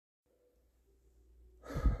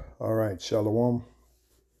All right, Shalom.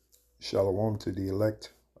 Shalom to the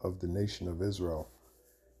elect of the nation of Israel,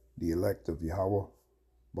 the elect of Yahweh,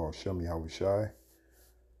 Baal Shem Yahweh Shai.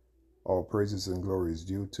 All praises and glory is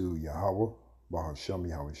due to Yahweh, Baal Shem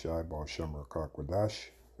Yahweh Shai, Baal Shem Rakak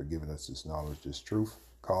Wadash, for giving us this knowledge, this truth.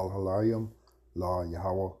 Kal Halayim, La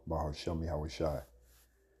Yahweh, Baal Shem Yahweh Shai.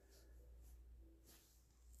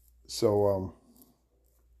 So,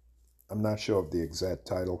 I'm not sure of the exact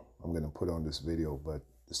title I'm going to put on this video, but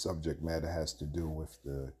the subject matter has to do with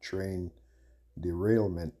the train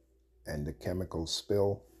derailment and the chemical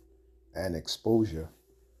spill and exposure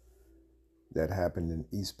that happened in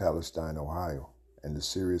East Palestine, Ohio, and the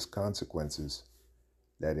serious consequences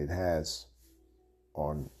that it has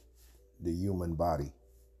on the human body,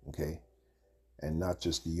 okay? And not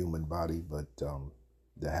just the human body, but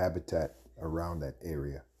the habitat around that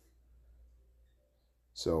area.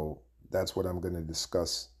 So that's what I'm going to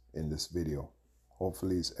discuss in this video.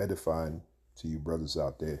 Hopefully it's edifying to you brothers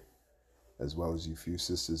out there, as well as you few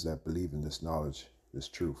sisters that believe in this knowledge, this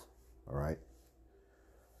truth, all right?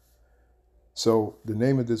 So the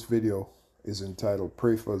name of this video is entitled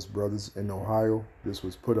Pray for Us Brothers in Ohio. This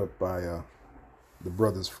was put up by the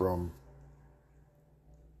brothers from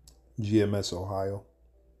GMS Ohio,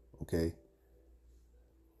 okay?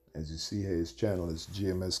 As you see here, his channel is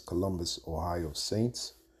GMS Columbus, Ohio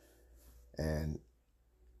Saints. And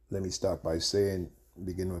let me start by saying,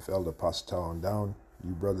 begin with Elder Pastor on down.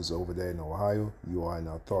 You brothers over there in Ohio, you are in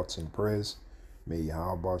our thoughts and prayers. May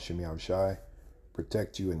Yahweh Shem Yahweh Shai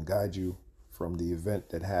protect you and guide you from the event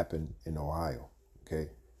that happened in Ohio,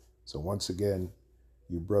 okay? So once again,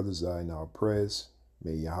 you brothers are in our prayers.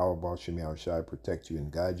 May Yahweh Shem Yahweh Shai protect you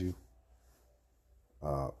and guide you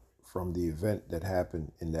from the event that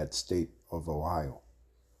happened in that state of Ohio,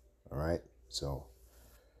 all right? So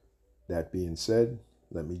that being said,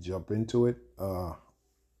 let me jump into it.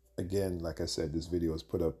 Again, like I said, this video is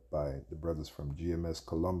put up by the brothers from GMS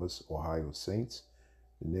Columbus, Ohio Saints.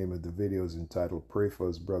 The name of the video is entitled Pray for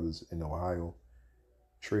Us Brothers in Ohio,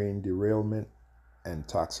 Train Derailment and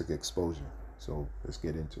Toxic Exposure. So let's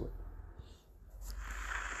get into it.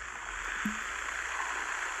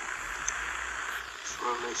 It's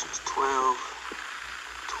Revelations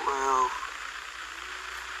 12:12.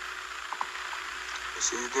 It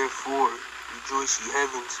says, therefore, rejoice ye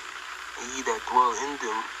heavens, and ye that dwell in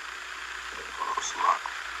them.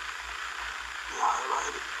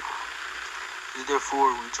 Therefore,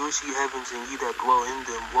 rejoice ye heavens, and ye that dwell in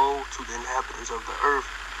them. Woe to the inhabitants of the earth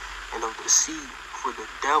and of the sea, for the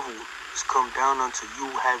devil is come down unto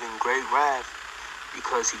you, having great wrath,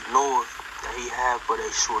 because he knoweth that he have but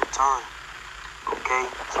a short time.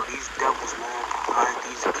 Okay, so these devils, man, right,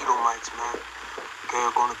 these Edomites, man, okay,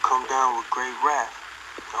 are going to come down with great wrath.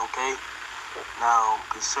 Okay, now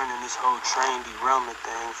concerning this whole train derailment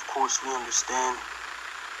thing, of course we understand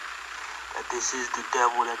that this is the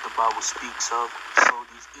devil that the Bible speaks of. So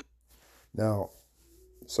these Now,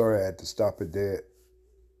 sorry I had to stop it there.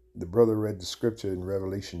 The brother read the scripture in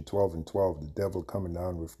Revelation 12:12, the devil coming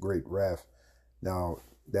down with great wrath. Now,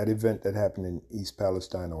 that event that happened in East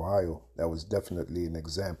Palestine, Ohio, that was definitely an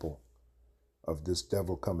example of this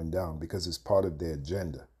devil coming down, because it's part of their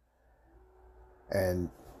agenda. And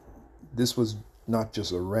this was not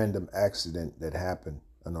just a random accident that happened,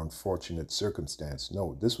 an unfortunate circumstance.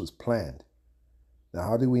 No, this was planned. Now,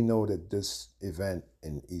 how do we know that this event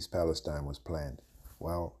in East Palestine was planned?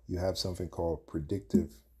 Well, you have something called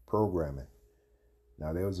predictive programming.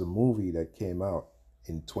 Now, there was a movie that came out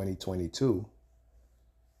in 2022.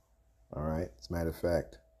 All right, as a matter of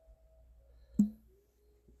fact,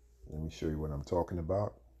 let me show you what I'm talking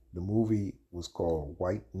about. The movie was called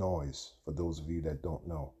White Noise, for those of you that don't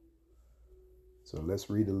know. So let's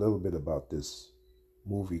read a little bit about this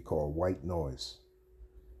movie called White Noise.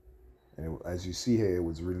 And as you see here, it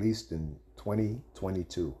was released in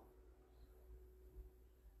 2022,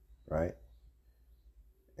 right?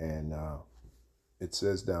 And it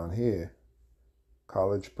says down here,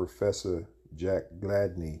 college professor Jack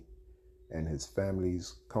Gladney and his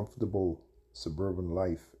family's comfortable suburban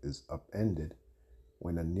life is upended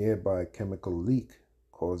when a nearby chemical leak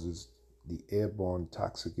causes the airborne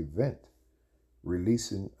toxic event,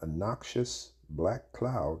 releasing a noxious black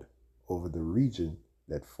cloud over the region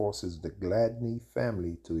that forces the Gladney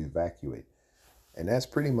family to evacuate. And that's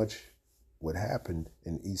pretty much what happened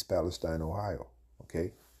in East Palestine, Ohio,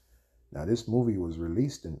 okay? Now, this movie was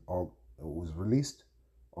released on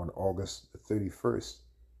August 31st,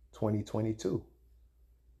 2022,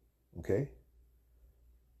 okay?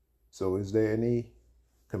 So is there any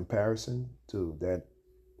comparison to that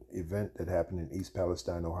event that happened in East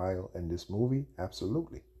Palestine, Ohio, and this movie?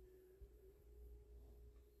 Absolutely.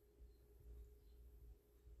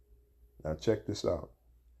 Now check this out.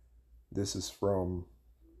 This is from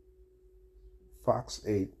Fox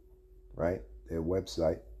 8, right? Their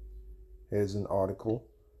website. Here's an article.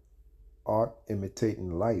 Art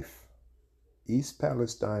imitating life. East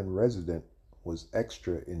Palestine resident was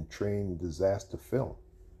extra in train disaster film.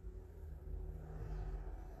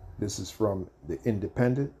 This is from The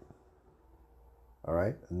Independent. All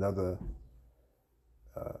right, another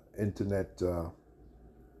internet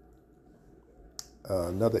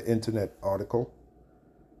article.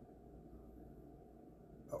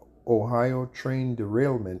 Ohio train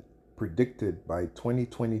derailment predicted by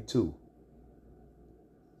 2022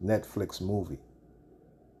 Netflix movie.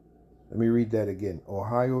 Let me read that again.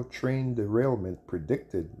 Ohio train derailment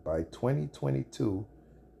predicted by 2022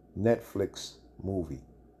 Netflix movie.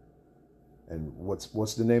 And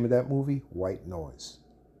what's the name of that movie? White Noise.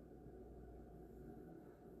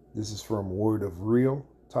 This is from Word of Real.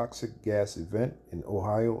 Toxic gas event in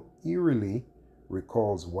Ohio eerily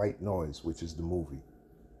recalls White Noise, which is the movie.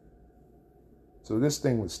 So this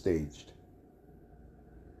thing was staged.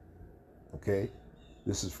 Okay.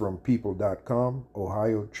 This is from people.com.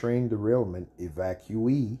 Ohio train derailment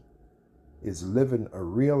evacuee is living a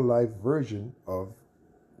real life version of,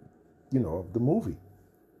 of the movie.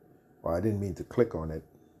 Well, I didn't mean to click on it,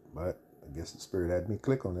 but I guess the Spirit had me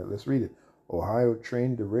click on it. Let's read it. Ohio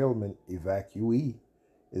train derailment evacuee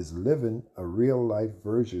is living a real life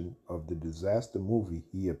version of the disaster movie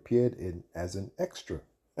he appeared in as an extra.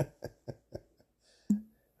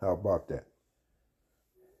 How about that?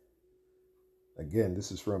 Again,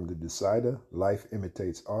 this is from The Decider. Life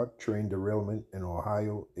imitates art. Train derailment in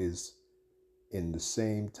Ohio is in the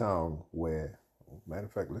same town where, matter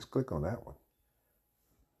of fact, let's click on that one.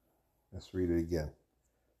 Let's read it again.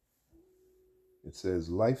 It says,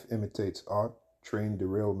 life imitates art. Train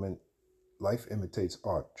derailment. Life imitates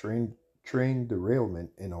art. Train derailment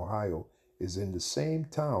in Ohio is in the same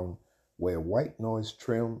town where White Noise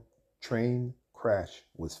train crash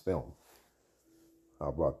was filmed. How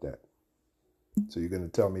about that? So you're going to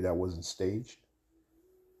tell me that wasn't staged?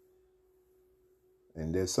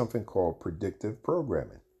 And there's something called predictive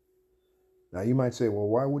programming. Now you might say, well,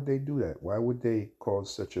 why would they do that? Why would they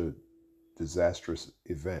cause such a disastrous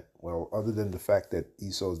event? Well, other than the fact that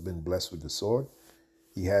Esau has been blessed with the sword,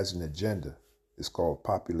 he has an agenda. It's called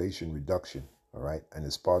population reduction, all right? And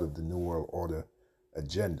it's part of the New World Order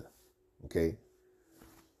agenda, okay?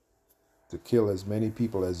 To kill as many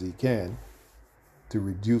people as he can to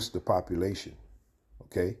reduce the population,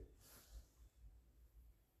 okay?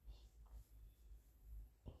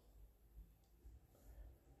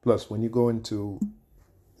 Plus, when you go into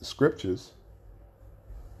the scriptures,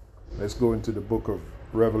 let's go into the book of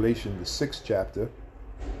Revelation, the 6th chapter,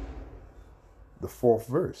 the 4th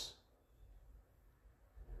verse.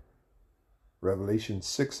 Revelation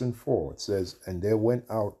 6 and 4, it says, and there went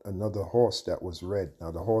out another horse that was red.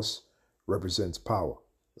 Now the horse represents power,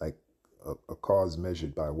 like a car is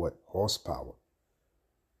measured by what? Horsepower,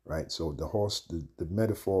 right? So the horse, the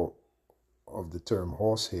metaphor of the term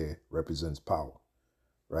horse here represents power,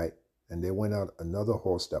 right? And there went out another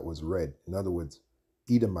horse that was red. In other words,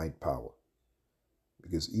 Edomite power,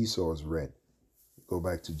 because Esau is red. Go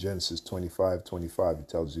back to Genesis 25:25, it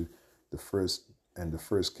tells you the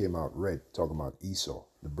first came out red, talking about Esau,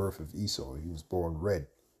 the birth of Esau. He was born red.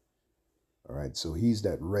 All right, so he's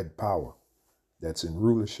that red power that's in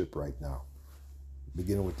rulership right now,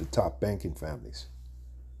 beginning with the top banking families.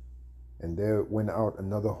 And there went out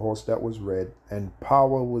another horse that was red, and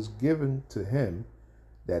power was given to him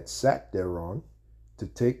that sat thereon to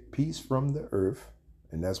take peace from the earth.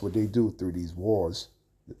 And that's what they do through these wars.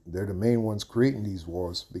 They're the main ones creating these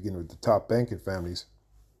wars, beginning with the top banking families.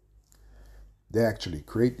 They actually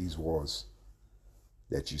create these wars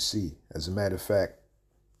that you see. As a matter of fact,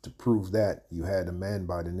 to prove that, you had a man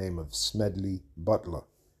by the name of Smedley Butler.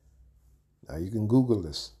 Now you can Google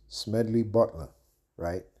this, Smedley Butler,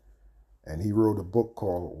 right? And he wrote a book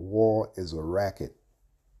called War is a Racket.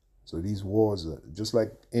 So these wars are just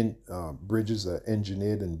like bridges are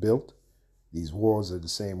engineered and built. These wars are the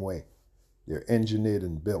same way. They're engineered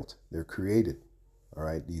and built. They're created. All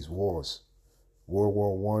right, these wars. World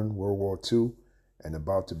War I, World War II, and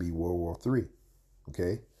about to be World War III.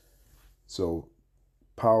 Okay? So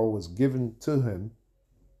power was given to him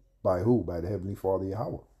by who? By the Heavenly Father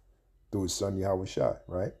Yahweh, through his son Yahweh Shai,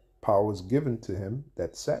 right? Power was given to him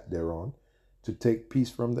that sat thereon to take peace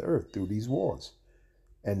from the earth through these wars,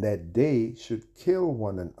 and that they should kill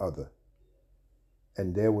one another.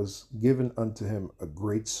 And there was given unto him a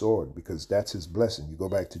great sword, because that's his blessing. You go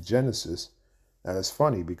back to Genesis. Now that's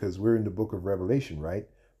funny because we're in the book of Revelation, right?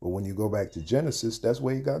 But when you go back to Genesis, that's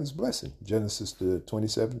where he got his blessing. Genesis, the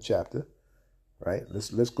 27th chapter, right?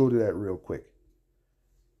 Let's go to that real quick.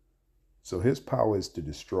 So his power is to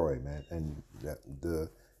destroy, man. And the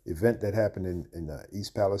event that happened in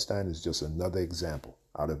East Palestine is just another example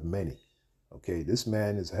out of many. Okay, this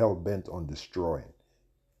man is hell-bent on destroying.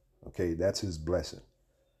 Okay, that's his blessing.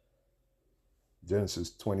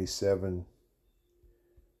 Genesis 27,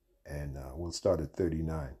 and we'll start at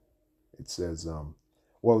 39. It says,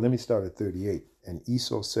 well, let me start at 38. And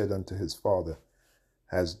Esau said unto his father,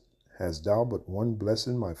 Hast thou but one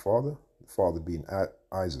blessing, my father? The father being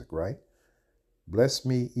Isaac, right? Bless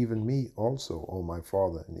me, even me also, O my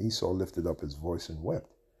father. And Esau lifted up his voice and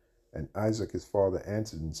wept. And Isaac his father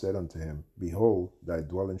answered and said unto him, Behold, thy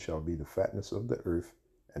dwelling shall be the fatness of the earth,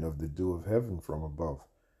 and of the dew of heaven from above.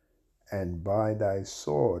 And by thy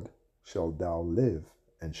sword shalt thou live,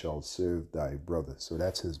 and shalt serve thy brother. So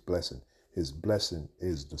that's his blessing. His blessing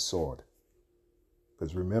is the sword.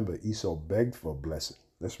 Because remember, Esau begged for a blessing.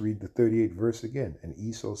 Let's read the 38th verse again. And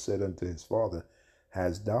Esau said unto his father,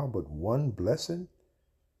 Hast thou but one blessing,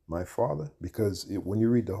 my father? Because when you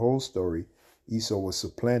read the whole story, Esau was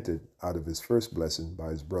supplanted out of his first blessing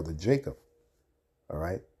by his brother Jacob. All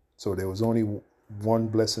right? So there was only one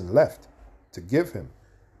blessing left to give him.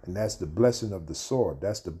 And that's the blessing of the sword.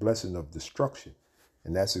 That's the blessing of destruction.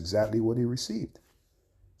 And that's exactly what he received.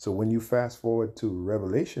 So when you fast forward to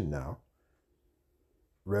Revelation now,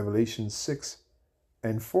 Revelation 6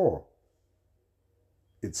 and 4,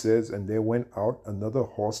 it says, And there went out another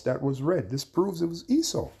horse that was red. This proves it was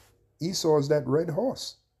Esau. Esau is that red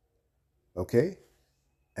horse. Okay?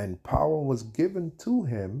 And power was given to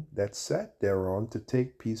him that sat thereon to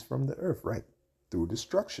take peace from the earth, right? Through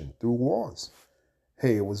destruction, through wars.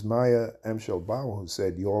 Hey, it was Maya Angelou who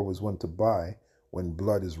said, you always want to buy when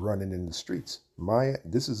blood is running in the streets.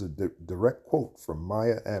 This is a direct quote from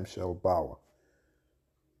Maya Angelou.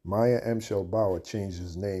 Maya Angelou changed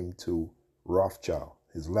his name to Rothschild,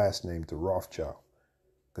 his last name to Rothschild,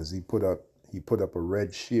 because he put up a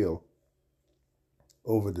red shield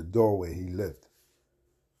over the doorway he lived.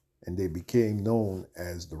 And they became known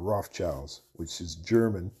as the Rothschilds, which is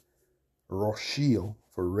German Rothschild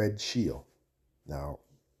for red shield. Now,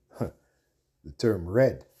 the term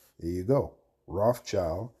red, there you go.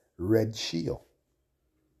 Rothschild, red shield.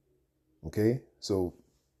 Okay, so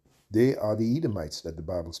they are the Edomites that the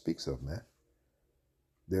Bible speaks of, man.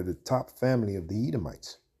 They're the top family of the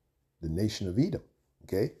Edomites, the nation of Edom.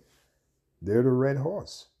 Okay, they're the red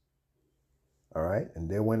horse. All right, and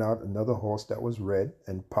there went out another horse that was red,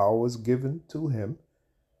 and power was given to him.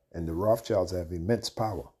 And the Rothschilds have immense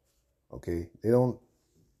power. Okay, they don't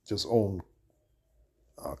just own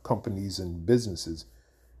companies and businesses.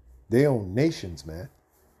 They own nations, man.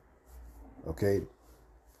 Okay,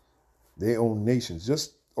 they own nations.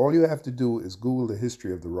 Just all you have to do is Google the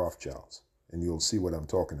history of the Rothschilds, and you'll see what I'm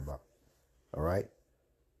talking about. All right,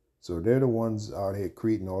 so they're the ones out here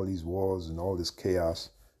creating all these wars and all this chaos,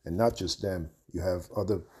 and not just them. You have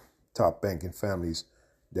other top banking families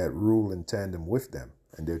that rule in tandem with them,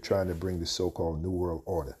 and they're trying to bring the so-called New World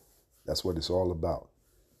Order. That's what it's all about.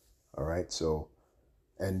 All right, so,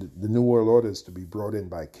 and the New World Order is to be brought in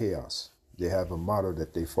by chaos. They have a motto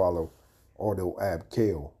that they follow, Ordo ab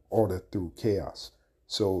chaos, order through chaos.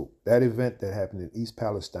 So that event that happened in East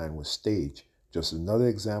Palestine was staged, just another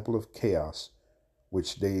example of chaos,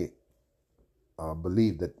 which they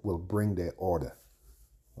believe that will bring their order.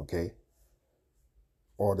 Okay?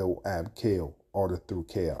 Ordo ab chaos, order through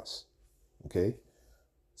chaos. Okay?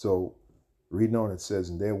 So reading on, it says,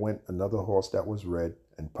 And there went another horse that was red,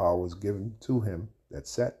 and power was given to him that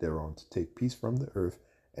sat thereon to take peace from the earth,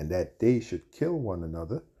 and that they should kill one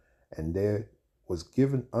another. And there was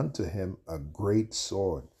given unto him a great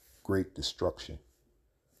sword, great destruction.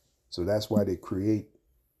 So that's why they create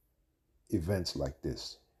events like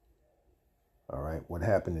this. All right, what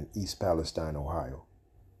happened in East Palestine, Ohio?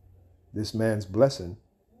 This man's blessing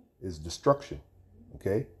is destruction.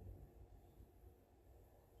 Okay?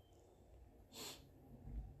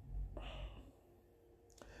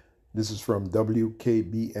 This is from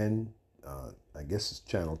WKBN, I guess it's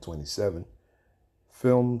channel 27.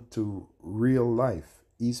 Film to real life.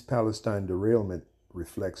 East Palestine derailment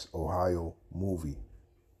reflects Ohio movie.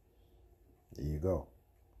 There you go.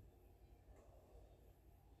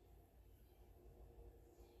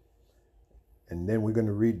 And then we're going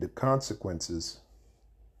to read the consequences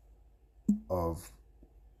of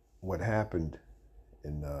what happened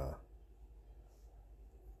in, bear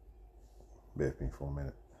with me for a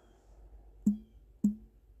minute.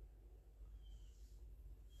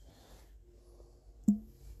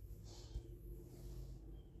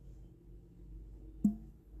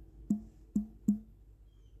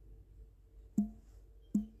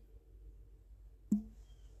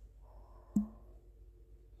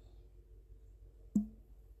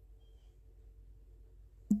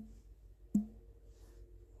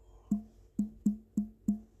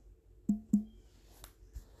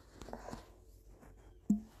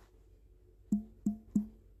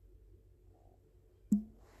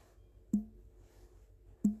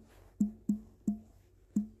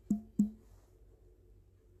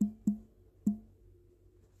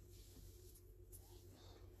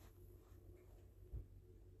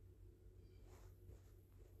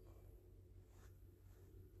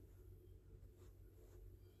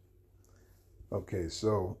 Okay,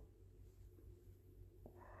 so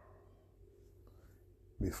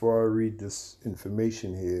before I read this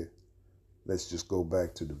information here, let's just go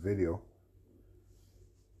back to the video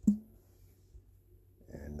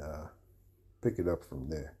and pick it up from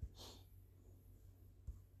there.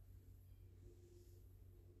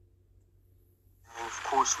 And of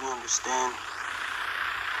course, we understand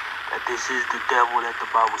that this is the devil that the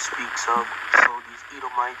Bible speaks of. So these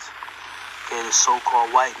Edomites, okay, the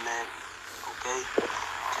so-called white man, okay,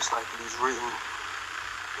 just like it is written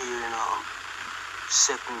here in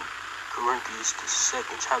Second Corinthians, the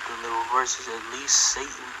second chapter, little verses. At least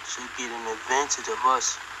Satan should get an advantage of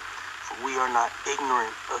us, for we are not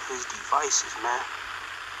ignorant of his devices, man.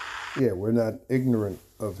 Yeah, we're not ignorant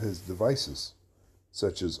of his devices,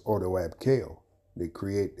 such as auto-abkeo. They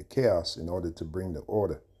create the chaos in order to bring the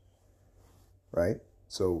order, right?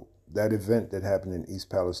 So that event that happened in East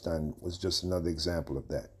Palestine was just another example of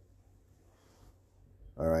that.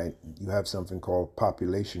 All right, you have something called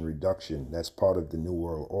population reduction. That's part of the New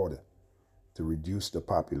World Order, to reduce the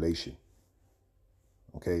population.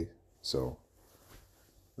 Okay, so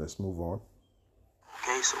let's move on.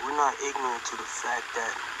 Okay, so we're not ignorant to the fact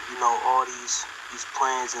that, all these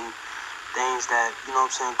plans and things that,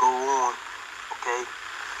 go on, okay,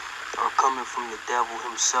 are coming from the devil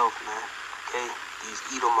himself, man. Okay, these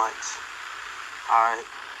Edomites. All right,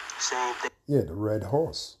 same thing. Yeah, the red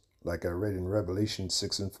horse. Like I read in Revelation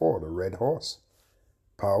 6 and 4, the red horse.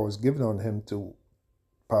 Power is given to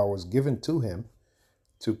him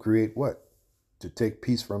to create what? To take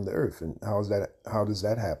peace from the earth. And how does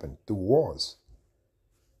that happen? Through wars.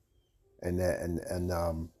 And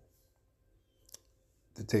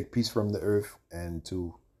to take peace from the earth and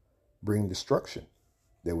to bring destruction.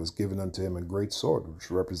 There was given unto him a great sword,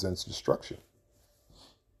 which represents destruction.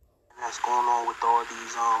 And that's going on with all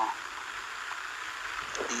these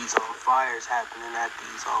fires happening at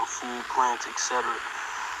these food plants, etc.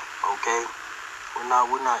 Okay, we're not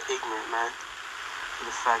ignorant, man, to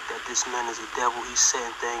the fact that this man is a devil. He's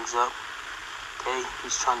setting things up. Okay,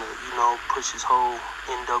 he's trying to push his whole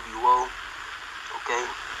NWO. Okay,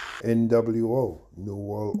 NWO, New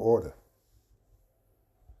World Order.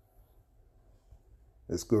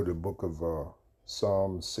 Let's go to the book of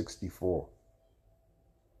Psalm 64.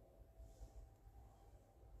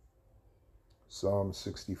 Psalm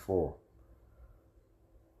 64.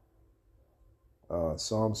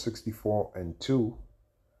 Psalm 64 and 2.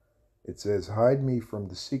 It says, hide me from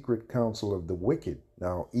the secret counsel of the wicked.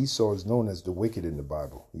 Now, Esau is known as the wicked in the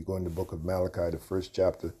Bible. You go in the book of Malachi, the 1st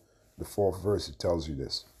chapter, the 4th verse, it tells you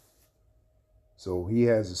this. So he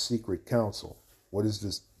has a secret counsel. What is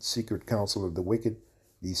this secret counsel of the wicked?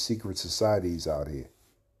 These secret societies out here.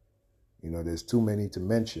 There's too many to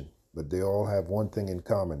mention, but they all have one thing in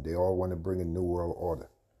common. They all want to bring a new world order.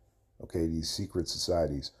 Okay, these secret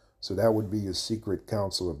societies. So that would be your secret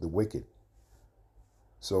counsel of the wicked.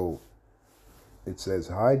 So it says,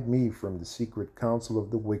 hide me from the secret counsel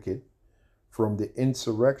of the wicked, from the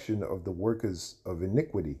insurrection of the workers of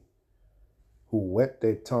iniquity, who whet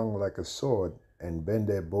their tongue like a sword and bend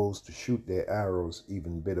their bows to shoot their arrows,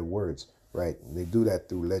 even bitter words. Right? And they do that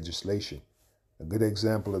through legislation. A good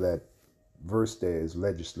example of that verse there is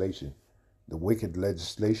legislation. The wicked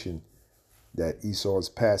legislation that Esau is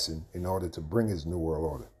passing in order to bring his new world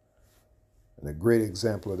order. And a great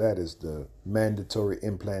example of that is the mandatory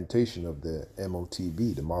implantation of the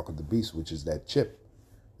MOTB, the mark of the beast, which is that chip.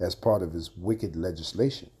 That's part of his wicked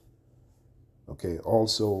legislation. Okay,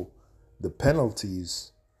 also the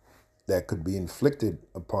penalties that could be inflicted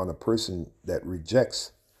upon a person that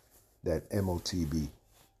rejects that MOTB,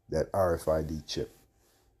 that RFID chip.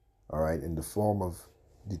 All right, in the form of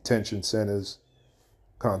detention centers,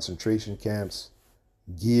 concentration camps,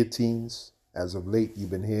 guillotines. As of late, you've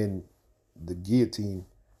been hearing the guillotine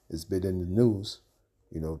has been in the news.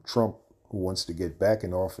 Trump, who wants to get back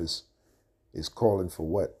in office, is calling for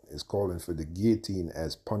what? Is calling for the guillotine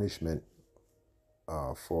as punishment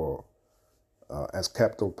as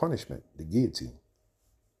capital punishment, the guillotine.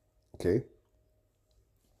 Okay?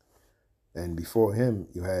 And before him,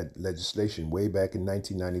 you had legislation way back in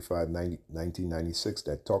 1995, 1996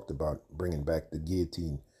 that talked about bringing back the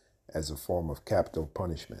guillotine as a form of capital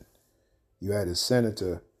punishment. You had a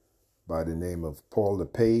senator by the name of Paul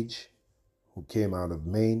LePage, who came out of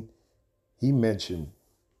Maine. He mentioned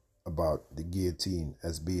about the guillotine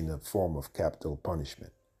as being a form of capital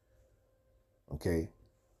punishment. Okay?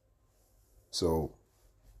 So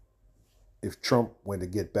if Trump were to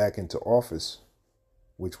get back into office,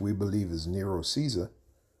 which we believe is Nero Caesar,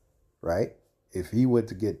 right? If he were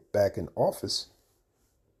to get back in office,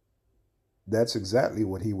 that's exactly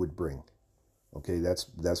what he would bring. Okay,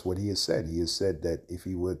 that's what he has said. He has said that if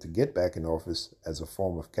he were to get back in office as a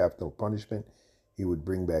form of capital punishment, he would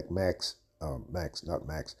bring back mass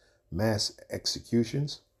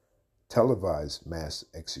executions, televised mass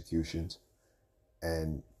executions,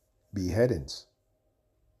 and beheadings.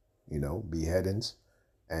 Beheadings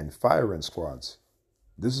and firing squads.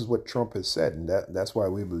 This is what Trump has said, and that's why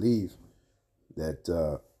we believe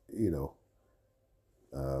that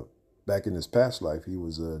back in his past life he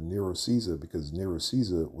was a Nero Caesar, because Nero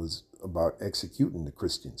Caesar was about executing the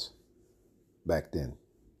Christians back then,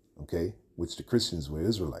 okay, which the Christians were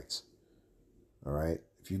Israelites. All right,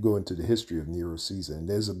 if you go into the history of Nero Caesar, and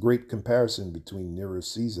there's a great comparison between Nero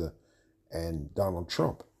Caesar and Donald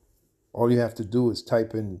Trump. All you have to do is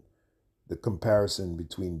type in the comparison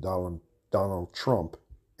between Donald Trump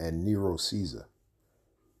and Nero Caesar.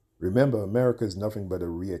 Remember, America is nothing but a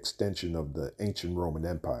re-extension of the ancient Roman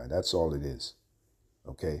Empire. That's all it is.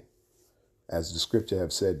 Okay? As the scripture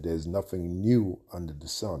have said, there's nothing new under the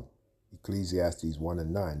sun. Ecclesiastes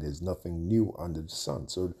 1:9. There's nothing new under the sun.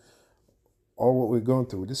 So all what we're going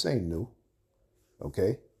through, this ain't new.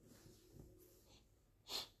 Okay?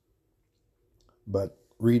 But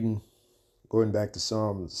going back to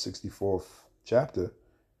Psalm 64th chapter,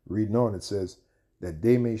 reading on, it says, that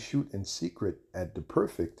they may shoot in secret at the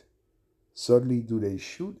perfect, suddenly do they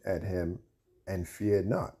shoot at him and fear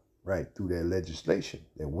not. Right, through their legislation,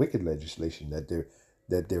 their wicked legislation that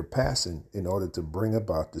they're passing in order to bring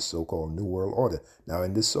about the so-called New World Order. Now,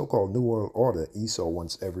 in this so-called New World Order, Esau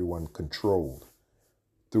wants everyone controlled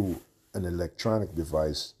through an electronic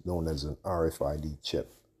device known as an RFID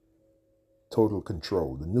chip. Total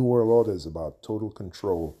control. The New World Order is about total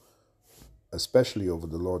control, especially over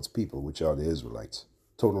the Lord's people, which are the Israelites.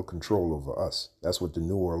 Total control over us. That's what the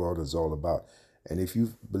New World Order is all about. And if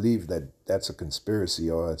you believe that that's a conspiracy,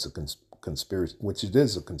 or it's a conspiracy, which it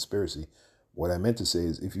is a conspiracy, what I meant to say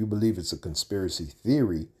is, if you believe it's a conspiracy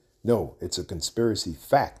theory, no, it's a conspiracy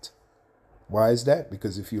fact. Why is that?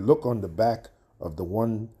 Because if you look on the back of the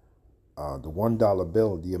 $1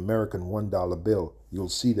 bill, the American $1 bill, you'll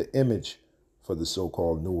see the image for the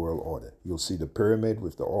so-called New World Order. You'll see the pyramid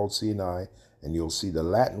with the all-seeing eye, and you'll see the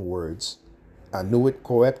Latin words, annuit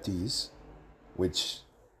coeptes, which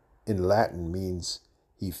in Latin means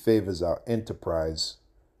he favors our enterprise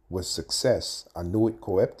with success. Annuit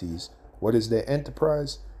coeptes. What is their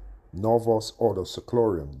enterprise? Novos Ordo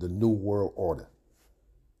Seclorum, the New World Order.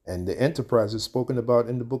 And the enterprise is spoken about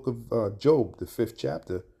in the book of Job, the 5th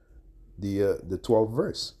chapter, the 12th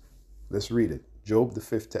verse. Let's read it. Job, the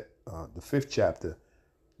 5th chapter,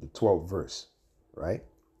 the 12th verse, right?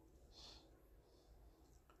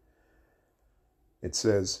 It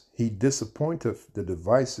says, he disappointeth the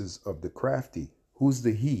devices of the crafty. Who's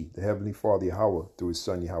the he? The Heavenly Father Yahweh through his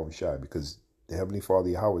son Yahweh Shai, because the Heavenly Father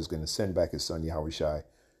Yahweh is going to send back his son Yahweh Shai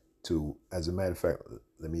to, as a matter of fact,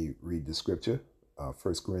 let me read the scripture, 1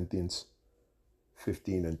 Corinthians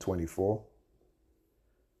 15 and 24.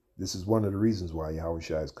 This is one of the reasons why Yahweh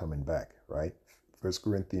Shai is coming back, right? 1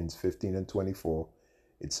 Corinthians 15 and 24.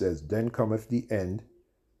 It says, then cometh the end,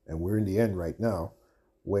 and we're in the end right now,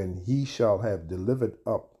 when he shall have delivered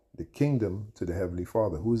up the kingdom to the Heavenly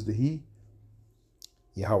Father. Who's the he?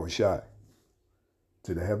 Yahweh Shai.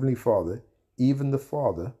 To the Heavenly Father, even the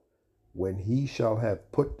Father, when he shall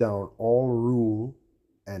have put down all rule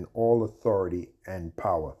and all authority and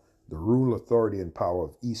power. The rule, authority, and power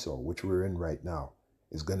of Esau, which we're in right now,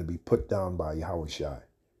 is going to be put down by Yahweh Shai.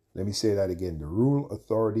 Let me say that again. The rule,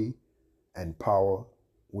 authority, and power,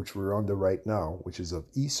 which we're under right now, which is of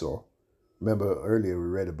Esau. Remember earlier we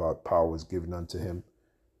read about power was given unto him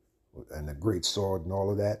and a great sword and all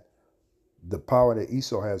of that. The power that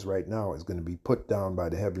Esau has right now is going to be put down by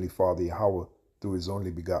the Heavenly Father Yahweh through his only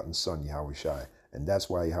begotten son, Yahweh Shai. And that's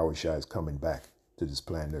why Yahweh Shai is coming back to this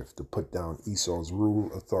planet Earth, to put down Esau's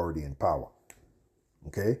rule, authority, and power.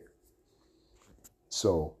 Okay?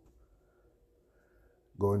 So,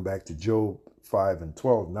 going back to Job 5 and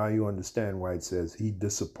 12, now you understand why it says, he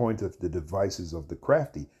disappointeth the devices of the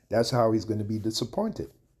crafty. That's how he's going to be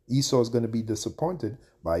disappointed. Esau is going to be disappointed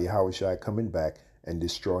by Yahweh Shai coming back and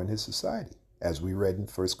destroying his society, as we read in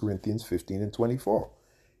 1 Corinthians 15 and 24.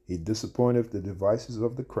 He disappointeth the devices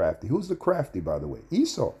of the crafty. Who's the crafty, by the way?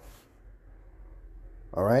 Esau.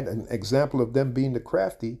 All right, an example of them being the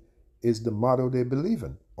crafty is the motto they believe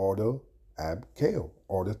in, order ab chaos,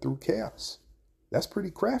 order through chaos. That's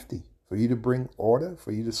pretty crafty. For you to bring order,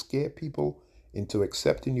 for you to scare people into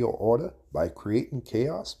accepting your order by creating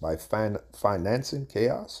chaos, by financing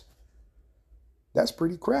chaos. That's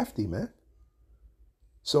pretty crafty, man.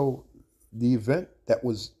 So the event that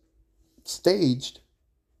was staged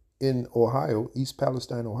in Ohio, East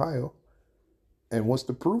Palestine, Ohio, And what's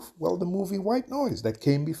the proof? Well, the movie White Noise that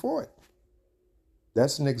came before it.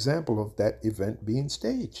 That's an example of that event being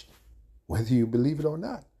staged, whether you believe it or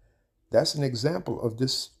not. That's an example of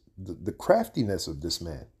the craftiness of this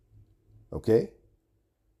man. Okay?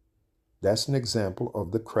 That's an example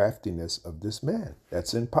of the craftiness of this man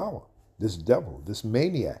that's in power. This devil, this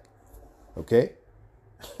maniac. Okay?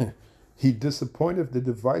 He disappointed the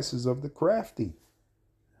devices of the crafty.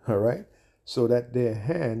 All right? So that their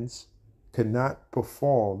hands cannot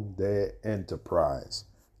perform their enterprise.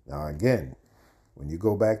 Now, again, when you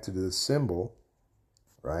go back to the symbol,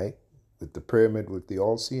 right, with the pyramid with the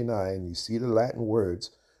all-seeing eye, and you see the Latin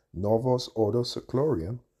words, Novus Ordo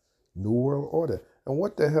Seclorum, New World Order. And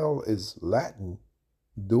what the hell is Latin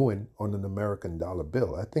doing on an American dollar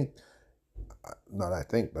bill?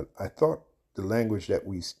 But I thought the language that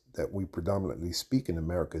we predominantly speak in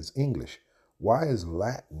America is English. Why is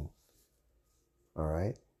Latin, all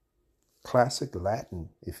right, classic Latin,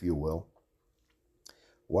 if you will,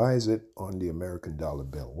 why is it on the American dollar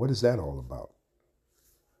bill? What is that all about?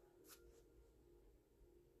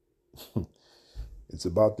 It's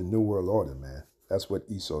about the New World Order, man. That's what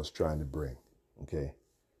Esau's trying to bring. Okay.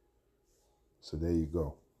 So there you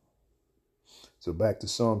go. So back to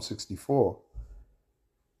Psalm 64,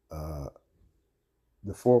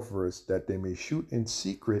 the fourth verse, that they may shoot in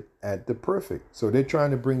secret at the perfect. So they're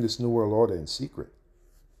trying to bring this New World Order in secret.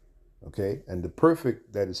 Okay. And the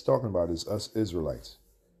perfect that it's talking about is us Israelites.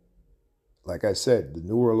 Like I said, the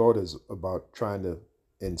New World Order is about trying to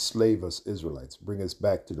enslave us Israelites, bring us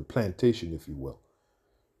back to the plantation, if you will,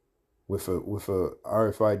 with a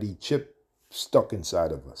RFID chip stuck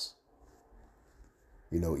inside of us.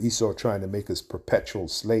 You know, Esau trying to make us perpetual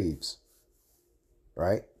slaves,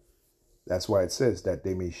 right? That's why it says that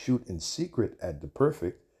they may shoot in secret at the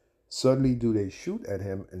perfect. Suddenly do they shoot at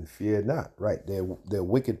him and fear not, right? Their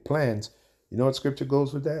wicked plans. You know what scripture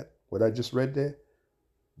goes with that? What I just read there?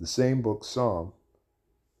 The same book, Psalm,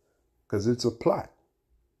 because it's a plot.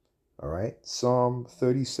 All right, Psalm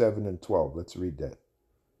 37 and 12. Let's read that.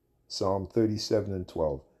 Psalm 37 and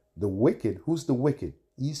 12. The wicked, who's the wicked?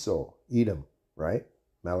 Esau, Edom, right?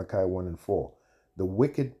 Malachi 1 and 4. The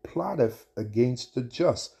wicked plotteth against the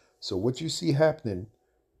just. So what you see happening,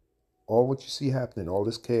 all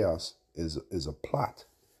this chaos is a plot.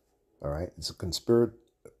 All right, it's a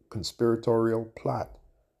conspiratorial plot,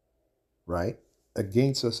 right?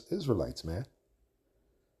 Against us Israelites, man.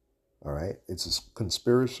 All right, it's a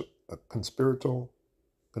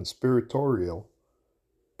conspiratorial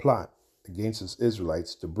plot against us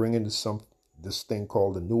Israelites to bring into this thing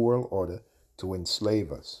called the New World Order to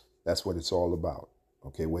enslave us. That's what it's all about.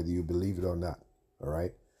 Okay, whether you believe it or not. All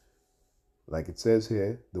right. Like it says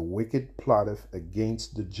here, the wicked plotteth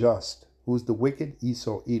against the just. Who's the wicked?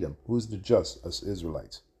 Esau, Edom. Who's the just? Us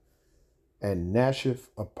Israelites. And gnasheth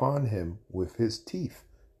upon him with his teeth.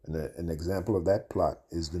 And an example of that plot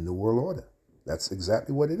is the New World Order. That's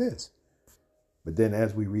exactly what it is. But then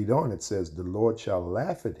as we read on, it says, the Lord shall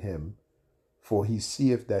laugh at him, for he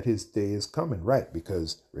seeth that his day is coming. Right,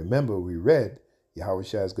 because remember we read,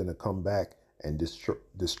 Yahushua is going to come back and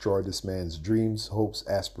destroy this man's dreams, hopes,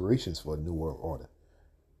 aspirations for a New World Order.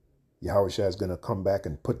 Yahushua is going to come back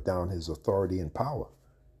and put down his authority and power.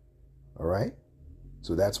 All right?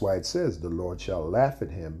 So that's why it says, the Lord shall laugh at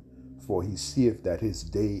him, for he seeth that his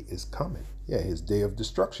day is coming. Yeah, his day of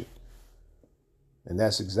destruction. And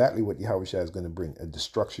that's exactly what Yahushua is going to bring, a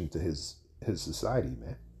destruction to his society,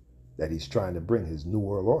 man. That he's trying to bring, his New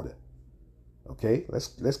World Order. Okay,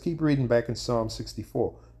 let's keep reading back in Psalm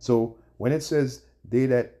 64. So when it says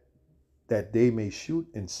that they may shoot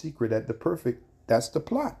in secret at the perfect, that's the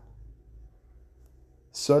plot.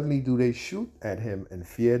 Suddenly do they shoot at him and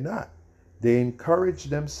fear not. They encourage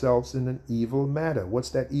themselves in an evil matter. What's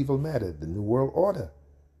that evil matter? The New World Order.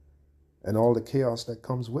 And all the chaos that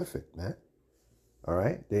comes with it, man. All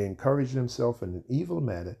right? They encourage themselves in an evil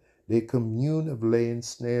matter. They commune of laying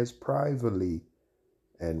snares privately.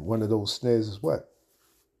 And one of those snares is what?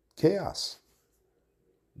 Chaos.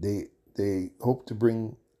 They hope to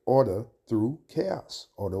bring order through chaos.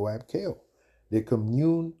 Ordo ab chaos. They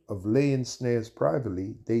commune of laying snares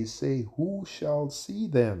privately. They say, who shall see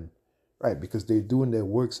them? Right, because they're doing their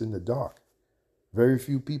works in the dark. Very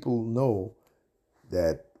few people know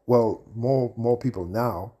that, well, more people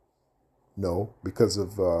now know because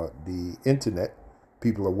of the internet.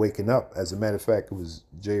 People are waking up. As a matter of fact, it was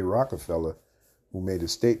Jay Rockefeller who made a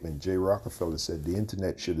statement. Jay Rockefeller said the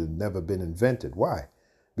internet should have never been invented. Why?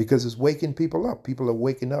 Because it's waking people up. People are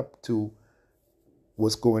waking up to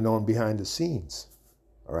what's going on behind the scenes.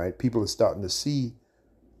 All right, people are starting to see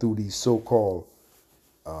through these so-called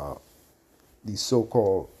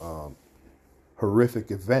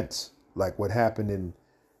horrific events like what happened in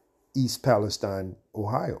East Palestine,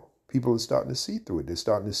 Ohio. People are starting to see through it. They're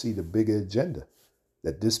starting to see the bigger agenda,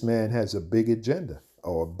 that this man has a big agenda,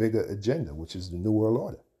 or a bigger agenda, which is the New World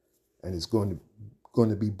Order. And it's going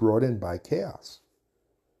to be brought in by chaos.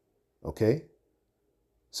 Okay?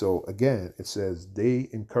 So again, it says, they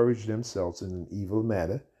encourage themselves in an evil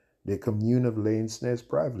manner. They commune of laying snares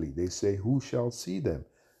privately. They say, who shall see them?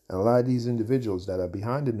 And a lot of these individuals that are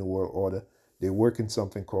behind the New World Order, they work in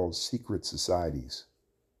something called secret societies.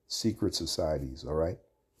 Secret societies, all right?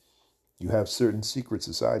 You have certain secret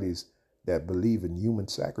societies that believe in human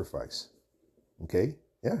sacrifice. Okay?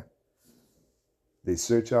 Yeah. They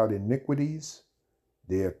search out iniquities.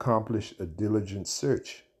 They accomplish a diligent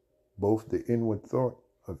search. Both the inward thought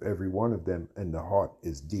of every one of them and the heart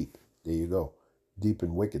is deep. There you go. Deep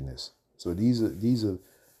in wickedness. So these are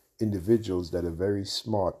individuals that are very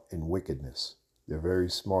smart in wickedness. They're very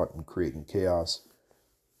smart in creating chaos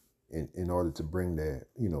in order to bring their,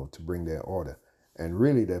 to bring their order. And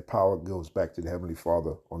really their power goes back to the Heavenly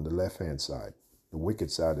Father on the left-hand side, the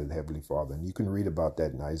wicked side of the Heavenly Father. And you can read about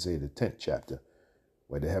that in Isaiah, the 10th chapter,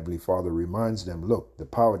 where the Heavenly Father reminds them, look, the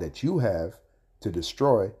power that you have to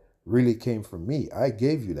destroy really came from me. I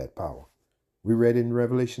gave you that power. We read in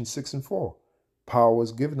Revelation 6 and 4. Power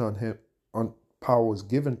was given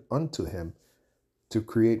unto him to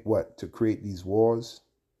create what? To create these wars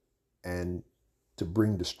and to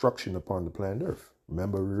bring destruction upon the planet Earth.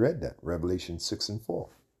 Remember, we read that, Revelation 6 and 4.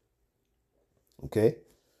 Okay?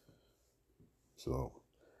 So,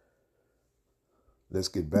 let's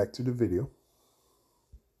get back to the video.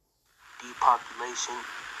 Depopulation,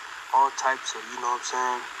 all types of, you know what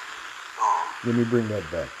I'm saying? Let me bring that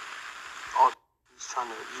back. All he's trying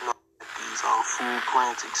to, these food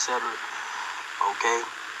plants, etc. Okay?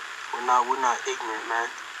 We're not ignorant, man,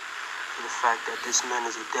 to the fact that this man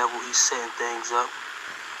is a devil. He's setting things up.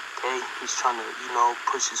 Okay? He's trying to,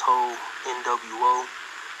 push his whole NWO.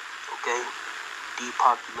 Okay?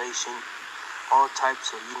 Depopulation, all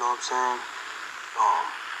types of, you know what I'm saying?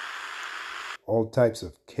 All types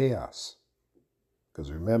of chaos.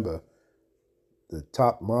 Because remember, the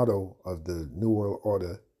top motto of the New World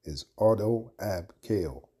Order is Ordo ab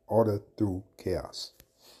chaos, order through chaos.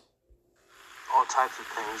 All types of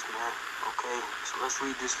things, man. Okay, so let's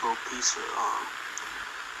read this little piece of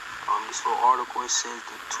this little article. It says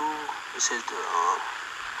the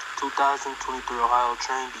 2023 Ohio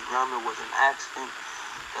train derailment was an accident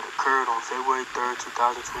that occurred on February 3rd,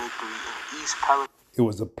 2023 in East Palestine. It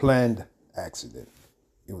was a planned accident.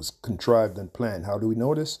 It was contrived and planned. How do we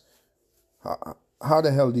know this? How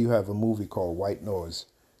the hell do you have a movie called White Noise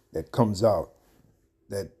that comes out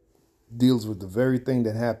that deals with the very thing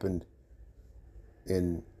that happened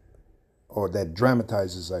or that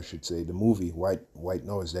dramatizes, I should say, the movie White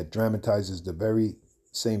Noise, that dramatizes the very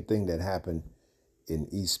same thing that happened in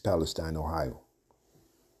East Palestine, Ohio?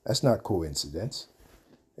 That's not coincidence.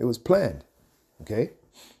 It was planned, okay?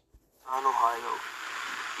 Ohio,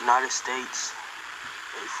 United States,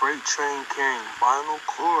 a freight train carrying vinyl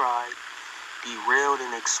chloride derailed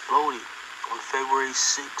and exploded on February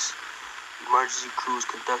 6. Emergency crews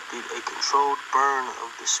conducted a controlled burn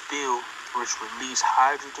of the spill, which released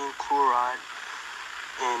hydrogen chloride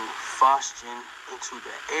and phosgene into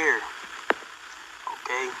the air.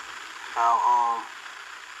 Okay, now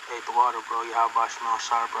hey, the water, bro. Yeah, how about you, all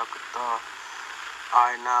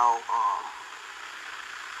right, now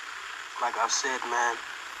like I said, man,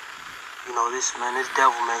 this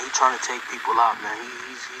devil, man, he trying to take people out, man.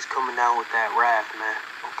 He's coming down with that wrath, man.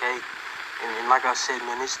 Okay, and like I said,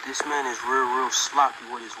 man, this man is real sloppy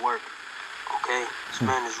with his work. Okay, this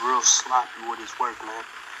man is real sloppy with his work, man.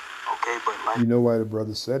 Okay, but like, you know why the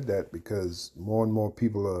brother said that? Because more and more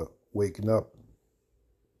people are waking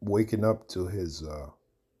up to his,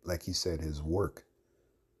 like he said, his work,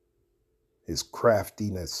 his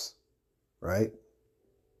craftiness, right?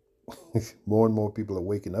 More and more people are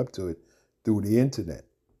waking up to it through the internet.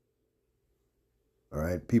 All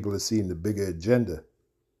right, people are seeing the bigger agenda,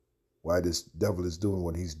 why this devil is doing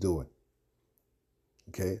what he's doing.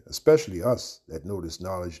 Okay, especially us that know this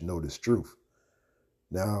knowledge, know this truth.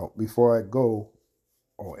 Now, before I go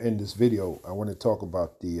or end this video, I want to talk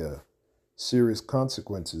about the serious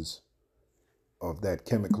consequences of that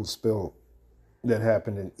chemical spill that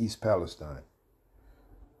happened in East Palestine.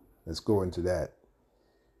 Let's go into that.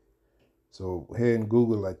 So here in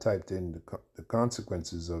Google, I typed in the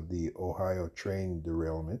consequences of the Ohio train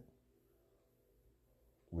derailment,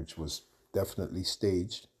 which was definitely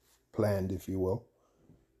staged, planned, if you will.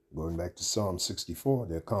 Going back to Psalm 64,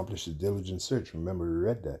 they accomplished a diligent search. Remember, we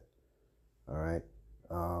read that. All right.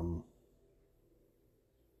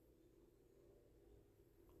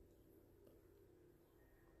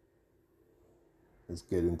 Let's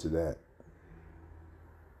get into that.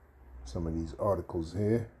 Some of these articles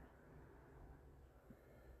here.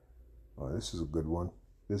 Oh, this is a good one.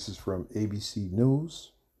 This is from ABC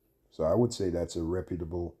News. So I would say that's a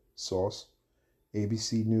reputable source.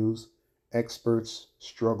 ABC News. Experts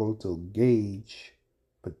struggle to gauge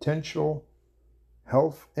potential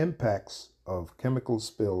health impacts of chemical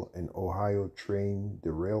spill in Ohio train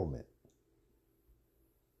derailment.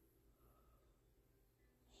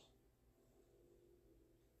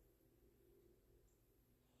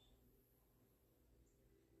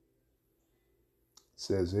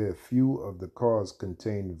 Says here, few of the cars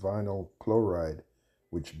contain vinyl chloride,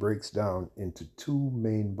 which breaks down into two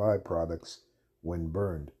main byproducts when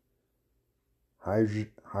burned: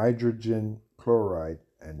 hydrogen chloride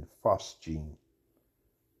and phosgene.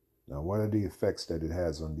 Now, what are the effects that it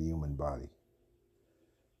has on the human body?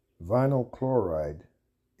 Vinyl chloride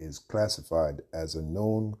is classified as a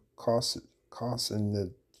known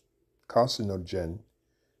carcinogen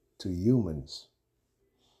to humans.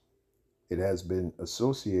 It has been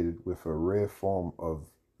associated with a rare form of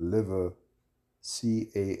liver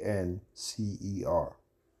cancer,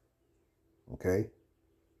 okay,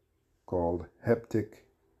 called hepatic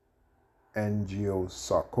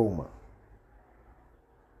angiosarcoma.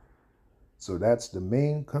 So that's the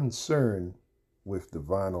main concern with the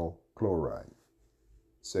vinyl chloride,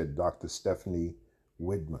 said Dr. Stephanie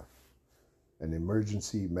Widmer, an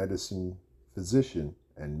emergency medicine physician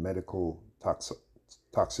and medical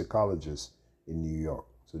toxicologist in New York.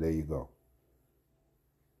 So there you go.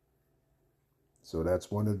 So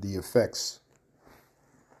that's one of the effects,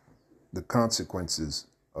 the consequences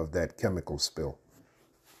of that chemical spill.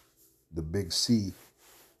 The big C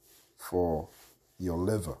for your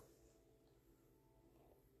liver.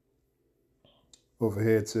 Over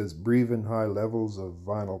here it says breathing high levels of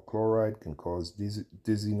vinyl chloride can cause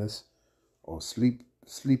dizziness or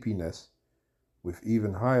sleepiness. With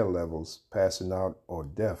even higher levels, passing out or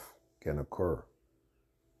death can occur.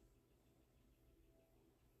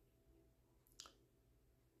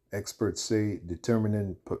 Experts say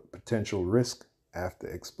determining potential risk after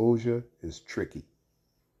exposure is tricky.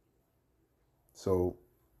 So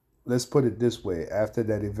let's put it this way. After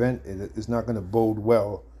that event, it's not going to bode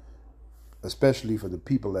well, especially for the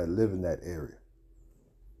people that live in that area.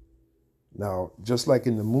 Now, just like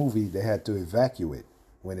in the movie, they had to evacuate.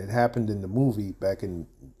 When it happened in the movie, back in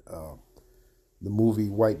the movie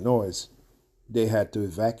White Noise, they had to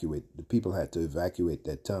evacuate. The people had to evacuate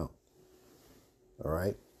that town. All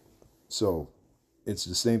right? So it's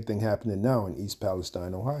the same thing happening now in East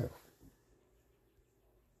Palestine, Ohio.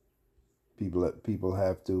 People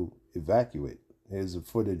have to evacuate. Here's a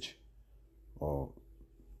footage, or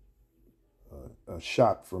a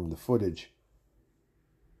shot from the footage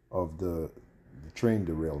of the train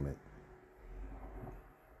derailment.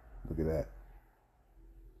 Look at that.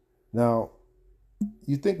 Now,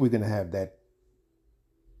 you think we're going to have that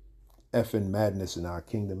effing madness in our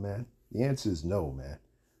kingdom, man? The answer is no, man.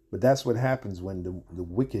 But that's what happens when the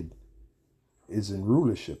wicked is in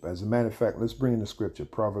rulership. As a matter of fact, let's bring in the scripture,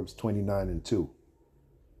 Proverbs 29:2.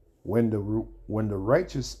 When the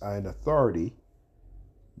righteous are in authority,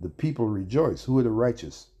 the people rejoice. Who are the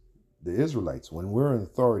righteous? The Israelites. When we're in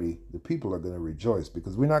authority, the people are going to rejoice,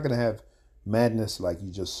 because we're not going to have madness like you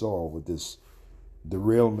just saw with this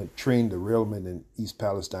train derailment in East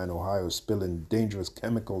Palestine, Ohio, spilling dangerous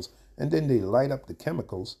chemicals, and then they light up the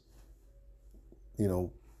chemicals.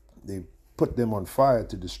 They put them on fire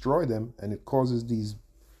to destroy them, and it causes these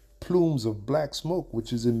plumes of black smoke,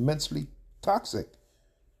 which is immensely toxic.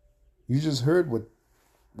 You just heard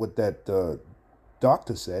what that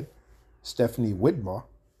doctor said, Stephanie Widmer,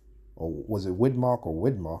 or was it Widmark or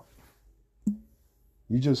Widmer?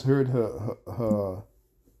 You just heard her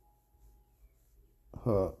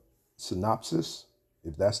synopsis,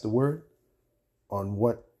 if that's the word, on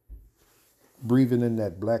what breathing in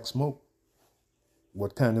that black smoke,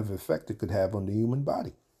 what kind of effect it could have on the human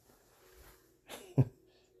body.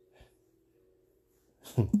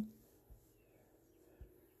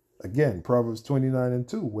 Again, Proverbs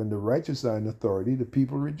 29:2. When the righteous are in authority, the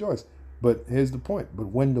people rejoice. But here's the point. But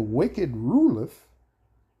when the wicked ruleth,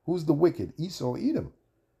 who's the wicked? Esau, Edom.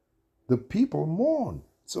 The people mourn.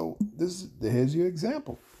 So here's your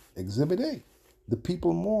example. Exhibit A. The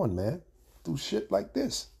people mourn, man, through shit like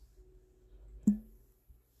this.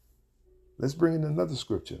 Let's bring in another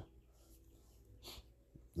scripture.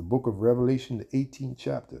 The book of Revelation, the 18th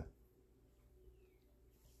chapter.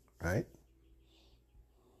 Right?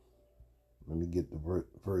 Let me get the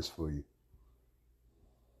verse for you.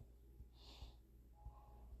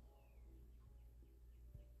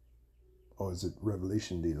 Or is it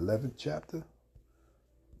Revelation, the 11th chapter?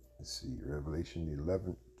 let's see, Revelation, the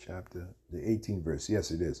 11th chapter, the 18th verse.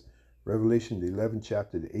 Yes, it is. Revelation, the 11th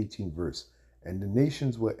chapter, the 18th verse. And the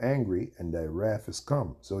nations were angry, and thy wrath is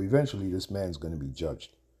come. So eventually this man's going to be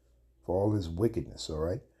judged for all his wickedness, all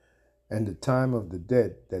right? And the time of the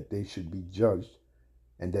dead, that they should be judged,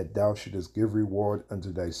 and that thou shouldest give reward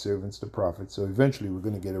unto thy servants the prophets. So eventually we're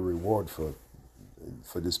going to get a reward for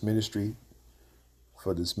this ministry,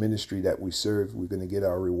 that we serve. We're going to get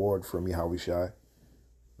our reward from Yahushua,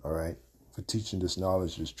 all right, for teaching this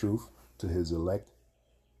knowledge, this truth to his elect.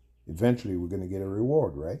 Eventually we're going to get a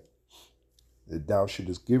reward, right? That thou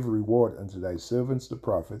shouldest give reward unto thy servants the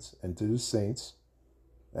prophets, and to the saints,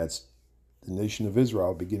 that's the nation of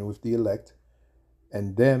Israel, beginning with the elect,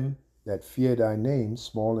 and them that fear thy name,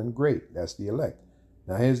 small and great, that's the elect.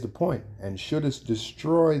 Now here's the point, and shouldest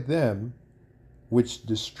destroy them which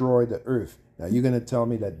destroy the earth. Now you're going to tell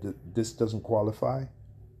me that this doesn't qualify?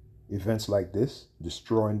 Events like this,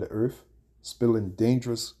 destroying the earth, spilling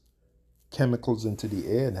dangerous chemicals into the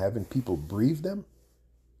air and having people breathe them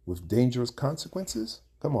with dangerous consequences?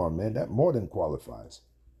 Come on, man, that more than qualifies.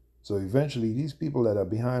 So eventually these people that are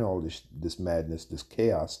behind all this madness, this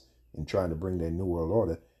chaos in trying to bring their new world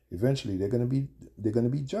order, eventually they're going to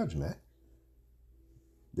be judged, man.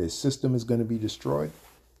 Their system is going to be destroyed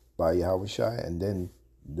by Yahushua, and then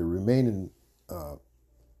the remaining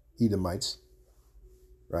Edomites,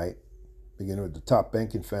 right, beginning with the top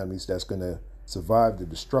banking families that's going to survive the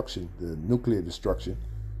destruction, the nuclear destruction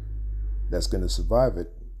that's going to survive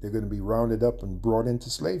it, they're going to be rounded up and brought into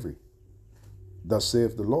slavery. Thus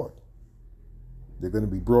saith the Lord. They're going to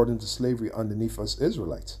be brought into slavery underneath us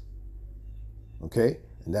Israelites. Okay?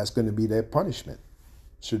 And that's going to be their punishment.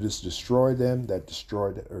 Should this destroy them that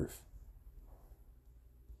destroy the earth.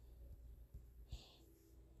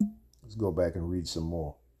 Let's go back and read some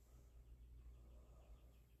more.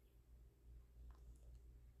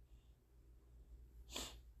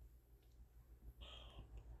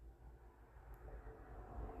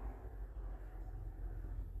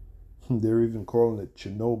 They're even calling it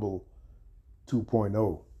Chernobyl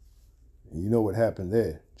 2.0. And you know what happened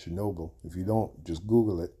there, Chernobyl. If you don't, just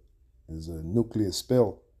Google it. There's a nuclear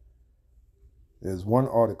spill. There's one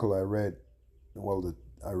article I read. Well,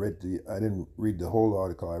 I didn't read the whole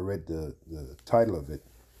article. I read the title of it.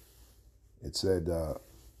 It said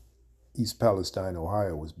East Palestine,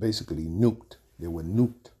 Ohio was basically nuked. They were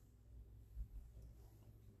nuked.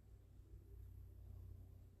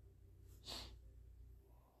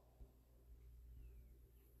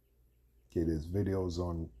 Okay, there's videos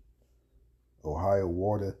on Ohio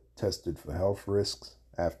water tested for health risks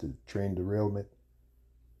after train derailment.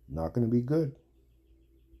 Not going to be good.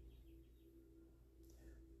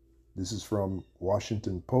 This is from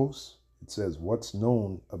Washington Post. It says, what's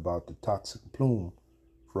known about the toxic plume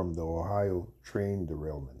from the Ohio train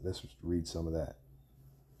derailment? Let's read some of that.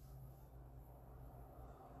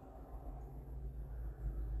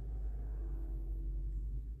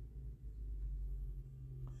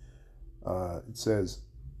 It says,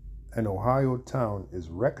 an Ohio town is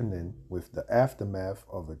reckoning with the aftermath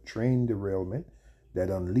of a train derailment that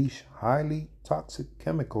unleashed highly toxic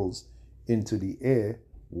chemicals into the air,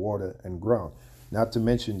 water, and ground. Not to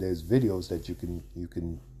mention, there's videos that you can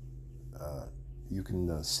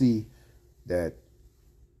see that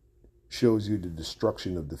shows you the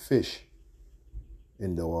destruction of the fish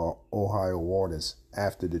in the Ohio waters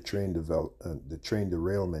after the train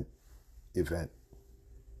derailment event,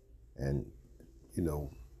 and you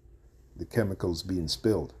know, the chemicals being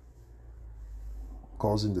spilled,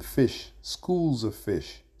 causing the fish, schools of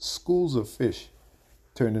fish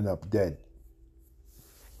turning up dead.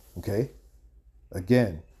 Okay?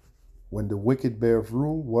 Again, when the wicked bear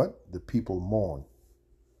rule, what? The people mourn.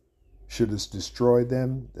 Should us destroy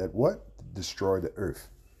them, that what? Destroy the earth.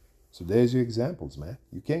 So there's your examples, man.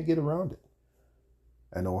 You can't get around it.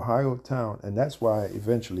 An Ohio town, and that's why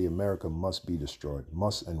eventually America must be destroyed,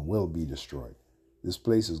 must and will be destroyed. This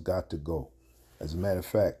place has got to go. As a matter of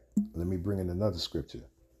fact, let me bring in another scripture.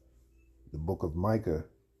 The book of Micah.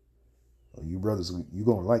 Oh, you brothers, you're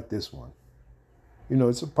going to like this one. You know,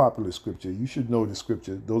 it's a popular scripture. You should know the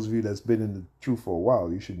scripture. Those of you that's been in the truth for a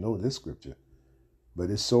while, you should know this scripture. But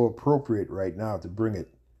it's so appropriate right now to bring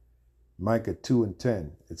it. Micah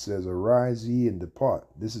 2:10. It says, arise ye and depart.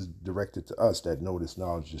 This is directed to us that know this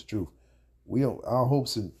knowledge, this truth. Our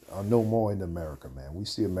hopes are no more in America, man. We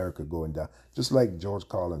see America going down. Just like George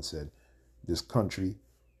Carlin said, this country,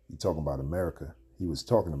 he talking about America. He was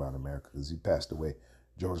talking about America because he passed away.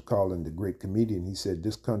 George Carlin, the great comedian, he said,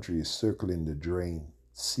 this country is circling the drain,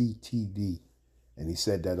 CTD. And he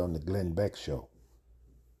said that on the Glenn Beck show.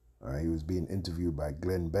 He was being interviewed by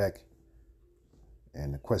Glenn Beck.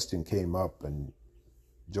 And the question came up, and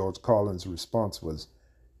George Carlin's response was,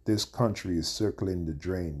 this country is circling the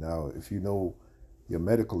drain. Now, if you know your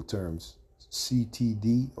medical terms,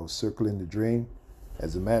 CTD, or circling the drain,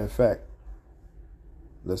 as a matter of fact,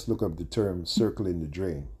 let's look up the term circling the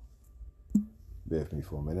drain. Bear with me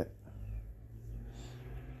for a minute.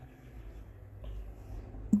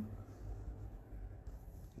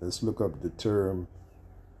 Let's look up the term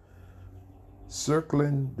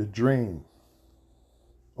circling the drain.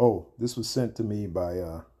 Oh, this was sent to me by, as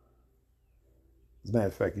a matter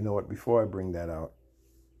of fact, you know what? Before I bring that out,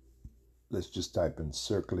 let's just type in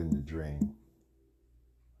circling the drain.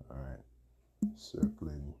 All right,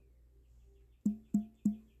 circling.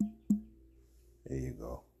 There you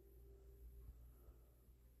go.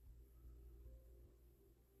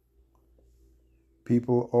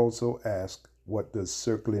 People also ask, what does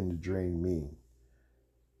circling the drain mean?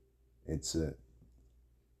 It's a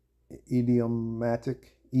idiom.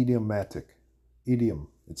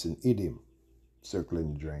 It's an idiom,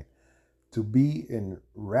 circling the drain. To be in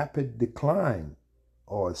rapid decline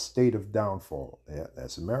or a state of downfall. Yeah,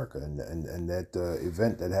 that's America. And that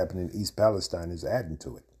event that happened in East Palestine is adding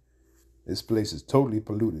to it. This place is totally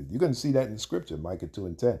polluted. You're going to see that in the scripture, Micah 2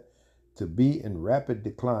 and 10. To be in rapid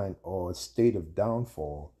decline or a state of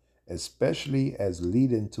downfall, especially as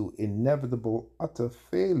leading to inevitable utter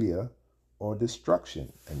failure or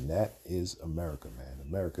destruction. And that is America, man.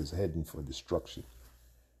 America's heading for destruction.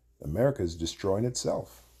 America is destroying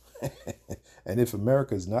itself. And if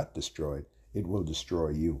America is not destroyed, it will destroy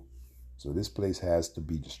you. So this place has to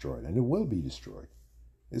be destroyed, and it will be destroyed.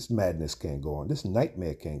 This madness can't go on. This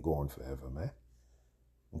nightmare can't go on forever, man.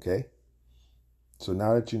 Okay? So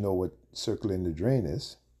now that you know what circling the drain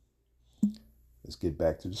is, let's get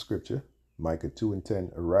back to the scripture. Micah 2 and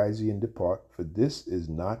 10, arise ye and depart, for this is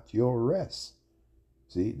not your rest.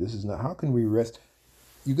 See, this is not, how can we rest?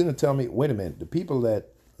 You're going to tell me, wait a minute, the people that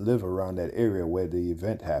live around that area where the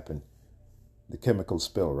event happened, the chemical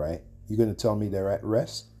spill, right? You're going to tell me they're at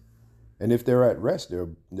rest? And if they're at rest,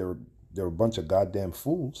 they're a bunch of goddamn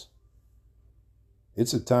fools.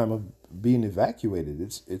 It's a time of being evacuated.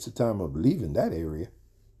 It's a time of leaving that area.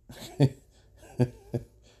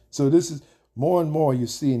 So this is more and more you're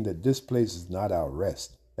seeing that this place is not our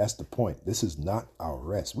rest. That's the point. This is not our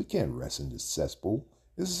rest. We can't rest in this cesspool.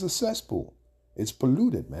 This is a cesspool. It's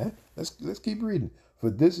polluted, man. Let's keep reading. For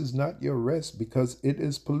this is not your rest because it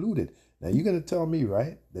is polluted. Now you're gonna tell me,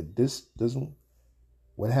 right, that this doesn't.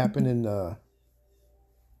 What happened in bear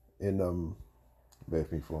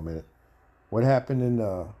with me for a minute. What happened in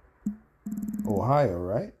Ohio,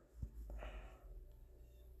 right?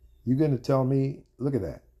 You're gonna tell me, look at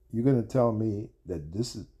that. You're gonna tell me that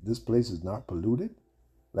this place is not polluted,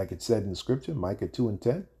 like it said in the scripture, Micah 2 and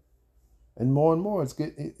 10, and more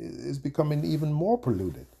it's becoming even more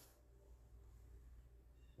polluted.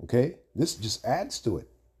 Okay, this just adds to it.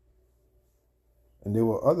 And there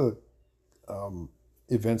were other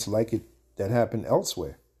events like it that happened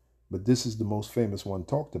elsewhere, but this is the most famous one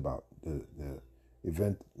talked about, the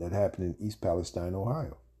event that happened in East Palestine,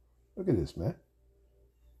 Ohio. Look at this, man.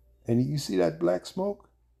 And you see that black smoke?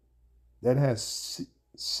 That has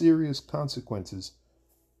serious consequences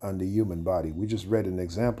on the human body. We just read an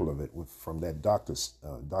example of it from that Dr.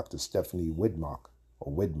 Stephanie Widmark,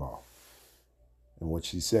 and what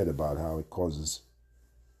she said about how it causes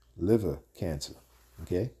liver cancer.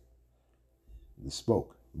 Okay? The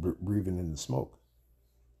smoke, breathing in the smoke.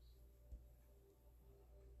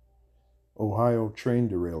 Ohio train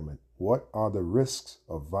derailment. What are the risks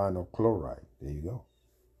of vinyl chloride? There you go.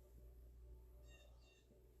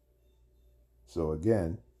 So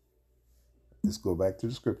again, let's go back to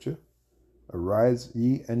the scripture. Arise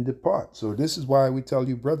ye and depart. So this is why we tell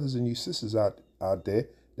you brothers and you sisters out there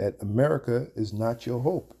that America is not your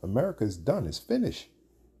hope. America is done. It's finished.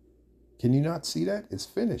 Can you not see that? It's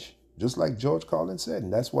finished. Just like George Carlin said.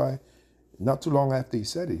 And that's why not too long after he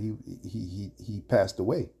said it, he passed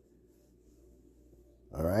away.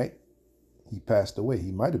 All right? He passed away.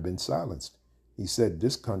 He might have been silenced. He said,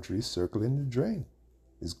 this country is circling the drain.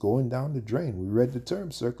 It's going down the drain. We read the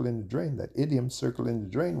term circling the drain, that idiom circling the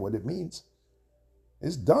drain, what it means.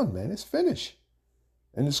 It's done, man. It's finished.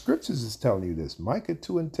 And the scriptures is telling you this. Micah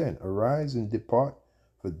 2 and 10, arise and depart,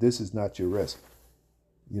 for this is not your rest.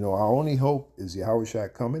 You know, our only hope is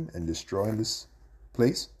Yahushua coming and destroying this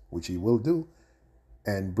place, which he will do,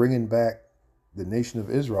 and bringing back the nation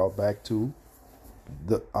of Israel back to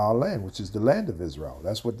our land, which is the land of Israel.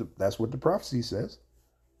 That's what the prophecy says,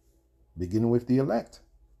 beginning with the elect.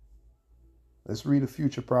 Let's read a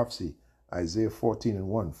future prophecy, Isaiah 14 and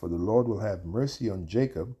 1. For the Lord will have mercy on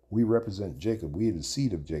Jacob. We represent Jacob. We are the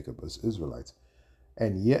seed of Jacob as Israelites.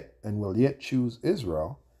 and will yet choose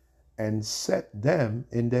Israel and set them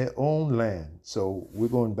in their own land. So we're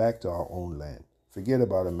going back to our own land. Forget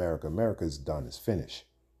about America. America is done. It's finished.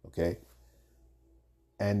 Okay?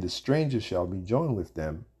 And the stranger shall be joined with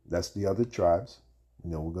them. That's the other tribes.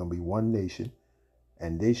 We're going to be one nation.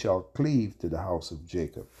 And they shall cleave to the house of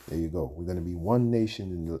Jacob. There you go. We're going to be one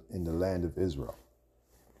nation in the land of Israel.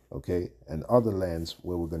 Okay? And other lands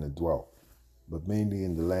where we're going to dwell. But mainly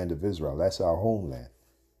in the land of Israel. That's our homeland.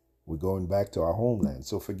 We're going back to our homeland.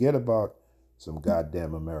 So forget about some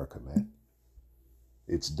goddamn America, man.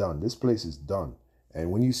 It's done. This place is done.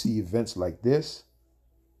 And when you see events like this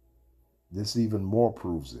even more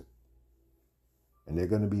proves it. And there are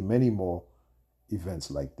going to be many more events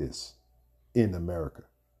like this in America.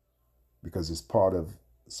 Because it's part of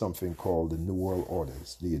something called the New World Order.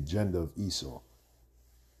 It's the agenda of Esau.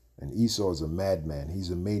 And Esau is a madman.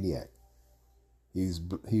 He's a maniac.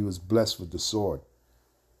 He was blessed with the sword.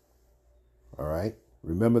 All right.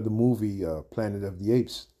 Remember the movie Planet of the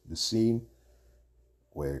Apes, the scene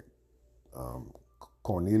where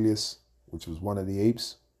Cornelius, which was one of the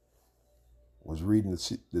apes, was reading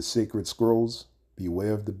the sacred scrolls.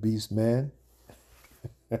 Beware of the beast man.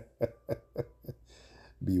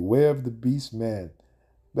 Beware of the beast man.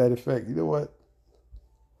 Matter of fact, you know what?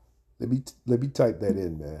 Let me type that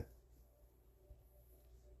in, man.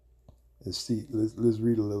 Let's see. Let's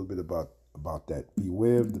read a little bit about that.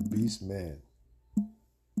 Beware of the beast man.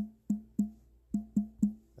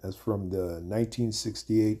 That's from the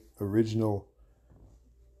 1968 original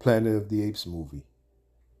Planet of the Apes movie.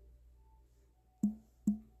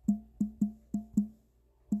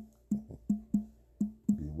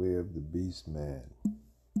 Beware of the beast man.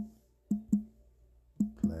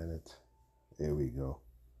 Planet. There we go.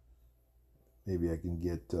 Maybe I can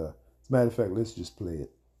get... as a matter of fact, let's just play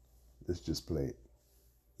it. Let's just play it.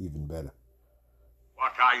 Even better.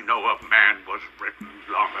 What I know of man was written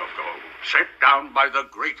long ago, set down by the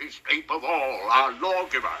greatest ape of all, our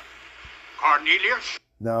lawgiver, Cornelius.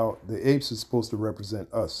 Now, the apes are supposed to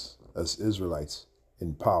represent us Israelites,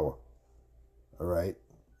 in power. All right?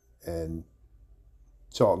 And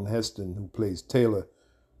Charlton Heston, who plays Taylor,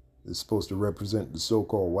 is supposed to represent the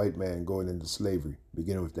so-called white man going into slavery,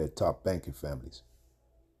 beginning with their top banking families.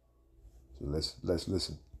 So let's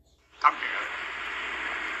listen. Come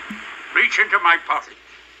here. Reach into my pocket.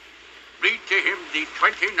 Read to him the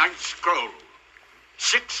 29th scroll,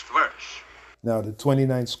 6th verse. Now, the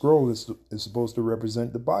 29th scroll is supposed to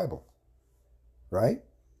represent the Bible, right?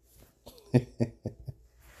 Beware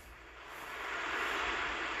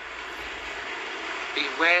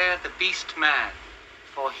the beast man,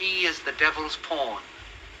 for he is the devil's pawn.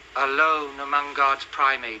 Alone among God's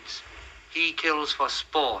primates, he kills for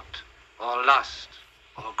sport, or lust,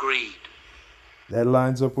 or greed. That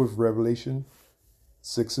lines up with Revelation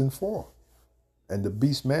 6 and 4. And the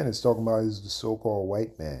beast man is talking about is the so-called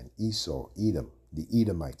white man, Esau, Edom, the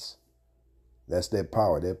Edomites. That's their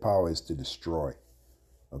power. Their power is to destroy.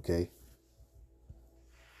 Okay?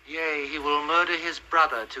 Yea, he will murder his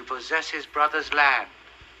brother to possess his brother's land.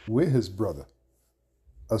 We're his brother.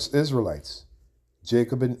 Us Israelites.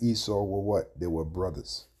 Jacob and Esau were what? They were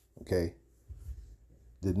brothers. Okay?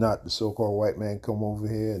 Did not the so-called white man come over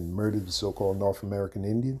here and murder the so-called North American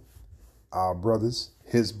Indian? Our brothers,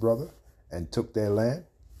 his brother, and took their land?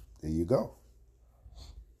 There you go.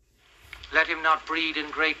 Let him not breed in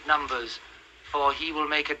great numbers, for he will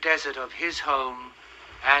make a desert of his home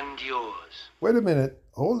and yours. Wait a minute.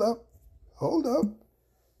 Hold up. Hold up.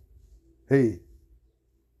 Hey,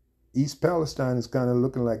 East Palestine is kind of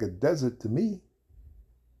looking like a desert to me.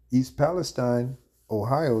 East Palestine,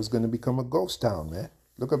 Ohio, is going to become a ghost town, man.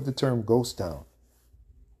 Look up the term ghost town.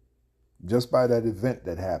 Just by that event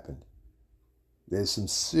that happened. There's some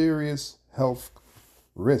serious health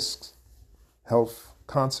risks, health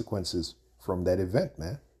consequences from that event,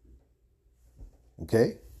 man.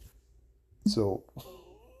 Okay? So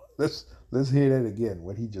let's hear that again,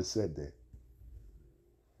 what he just said there.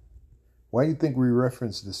 Why do you think we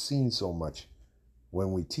reference the scene so much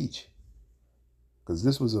when we teach? Because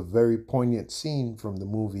this was a very poignant scene from the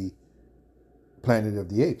movie Planet of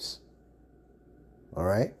the Apes. All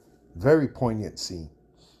right? Very poignant scene.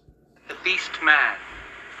 The beast man,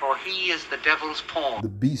 for he is the devil's pawn. The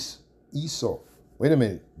beast, Esau. Wait a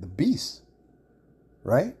minute. The beast,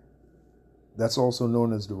 right? That's also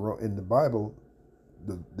known as in the Bible,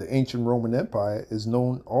 the ancient Roman Empire is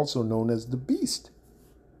also known as the beast.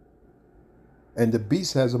 And the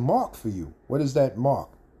beast has a mark for you. What is that mark?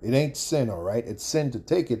 It ain't sin, all right? It's sin to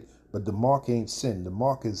take it, but the mark ain't sin. The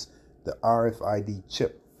mark is the RFID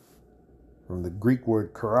chip, from the Greek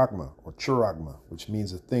word charagma or chiragma, which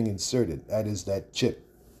means a thing inserted. That is that chip.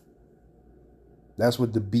 That's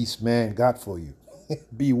what the beast man got for you.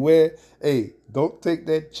 Beware. Hey, don't take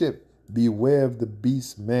that chip. Beware of the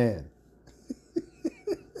beast man.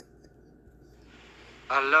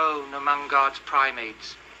 Alone among God's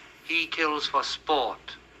primates, he kills for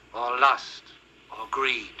sport, or lust, or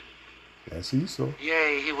greed. That's Esau.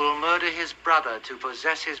 Yea, he will murder his brother to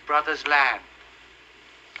possess his brother's land.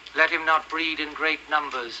 Let him not breed in great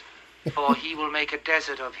numbers, for he will make a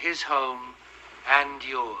desert of his home and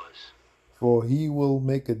yours. For he will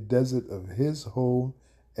make a desert of his home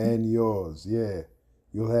and yours. Yeah,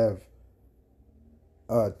 you'll have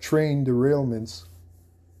train derailments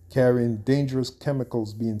carrying dangerous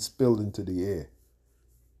chemicals being spilled into the air,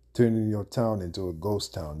 turning your town into a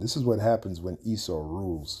ghost town. This is what happens when Esau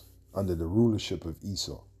rules, under the rulership of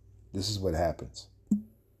Esau. This is what happens.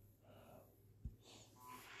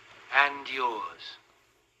 And yours.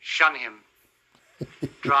 Shun him.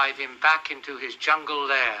 Drive him back into his jungle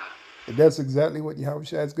lair. And that's exactly what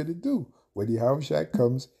Yahushua is going to do. When Yahushua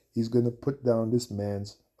comes, he's going to put down this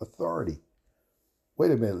man's authority.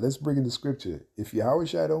 Wait a minute, let's bring in the scripture. If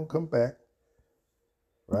Yahushua don't come back,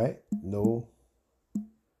 right? No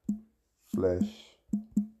flesh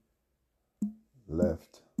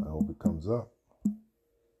left. I hope it comes up.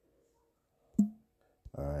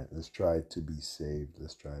 All right, let's try to be saved.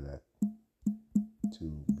 Let's try that. To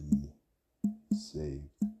be saved.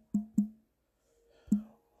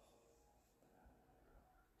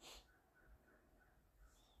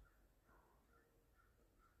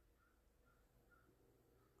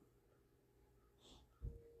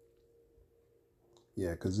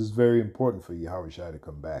 Yeah, because it's very important for Yahushua to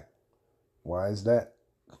come back. Why is that?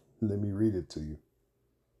 Let me read it to you.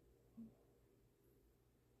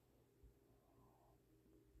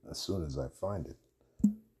 As soon as I find it.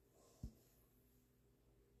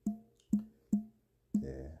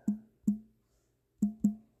 Yeah.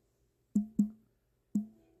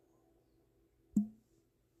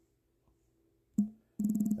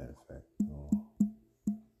 Matter of fact, no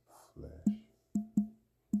flesh.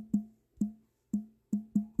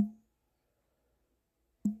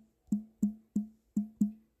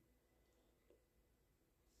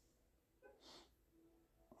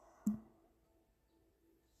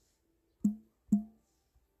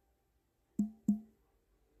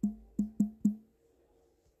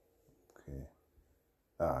 Okay.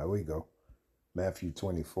 Here we go. Matthew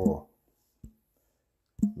 24.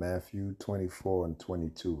 Matthew 24 and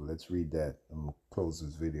 22. Let's read that. I'm going to close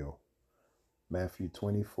this video. Matthew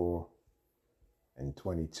 24 and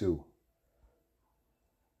 22.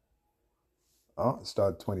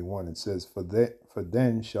 Start 21. It says, For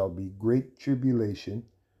then shall be great tribulation,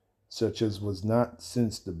 such as was not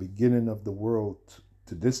since the beginning of the world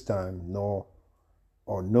to this time, nor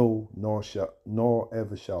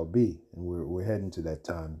ever shall be. And we're heading to that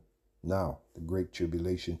time now, the great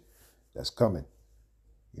tribulation that's coming.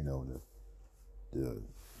 You know, the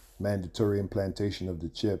mandatory implantation of the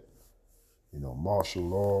chip, martial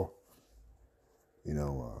law,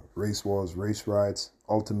 race wars, race riots,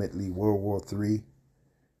 ultimately World War III,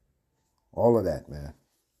 all of that, man.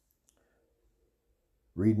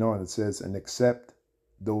 Reading on, it says, and except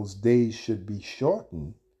those days should be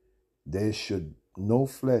shortened, there should no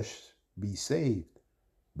flesh be saved,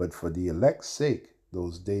 but for the elect's sake,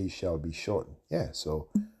 those days shall be shortened. Yeah, so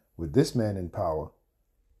with this man in power,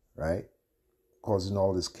 right, causing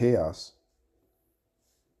all this chaos,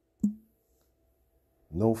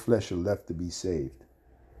 no flesh are left to be saved.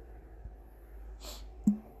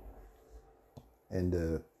 And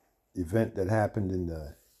the event that happened in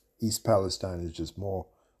the East Palestine is just more,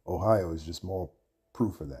 Ohio is just more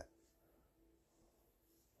proof of that.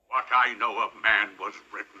 What I know of man was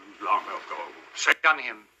written long ago. Shun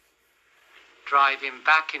him. Drive him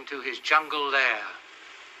back into his jungle lair,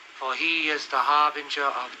 for he is the harbinger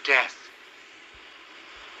of death.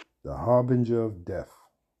 The harbinger of death.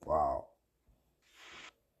 Wow.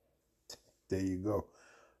 There you go.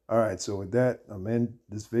 All right, so with that, I'm in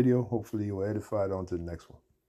this video. Hopefully you were edified. On to the next one.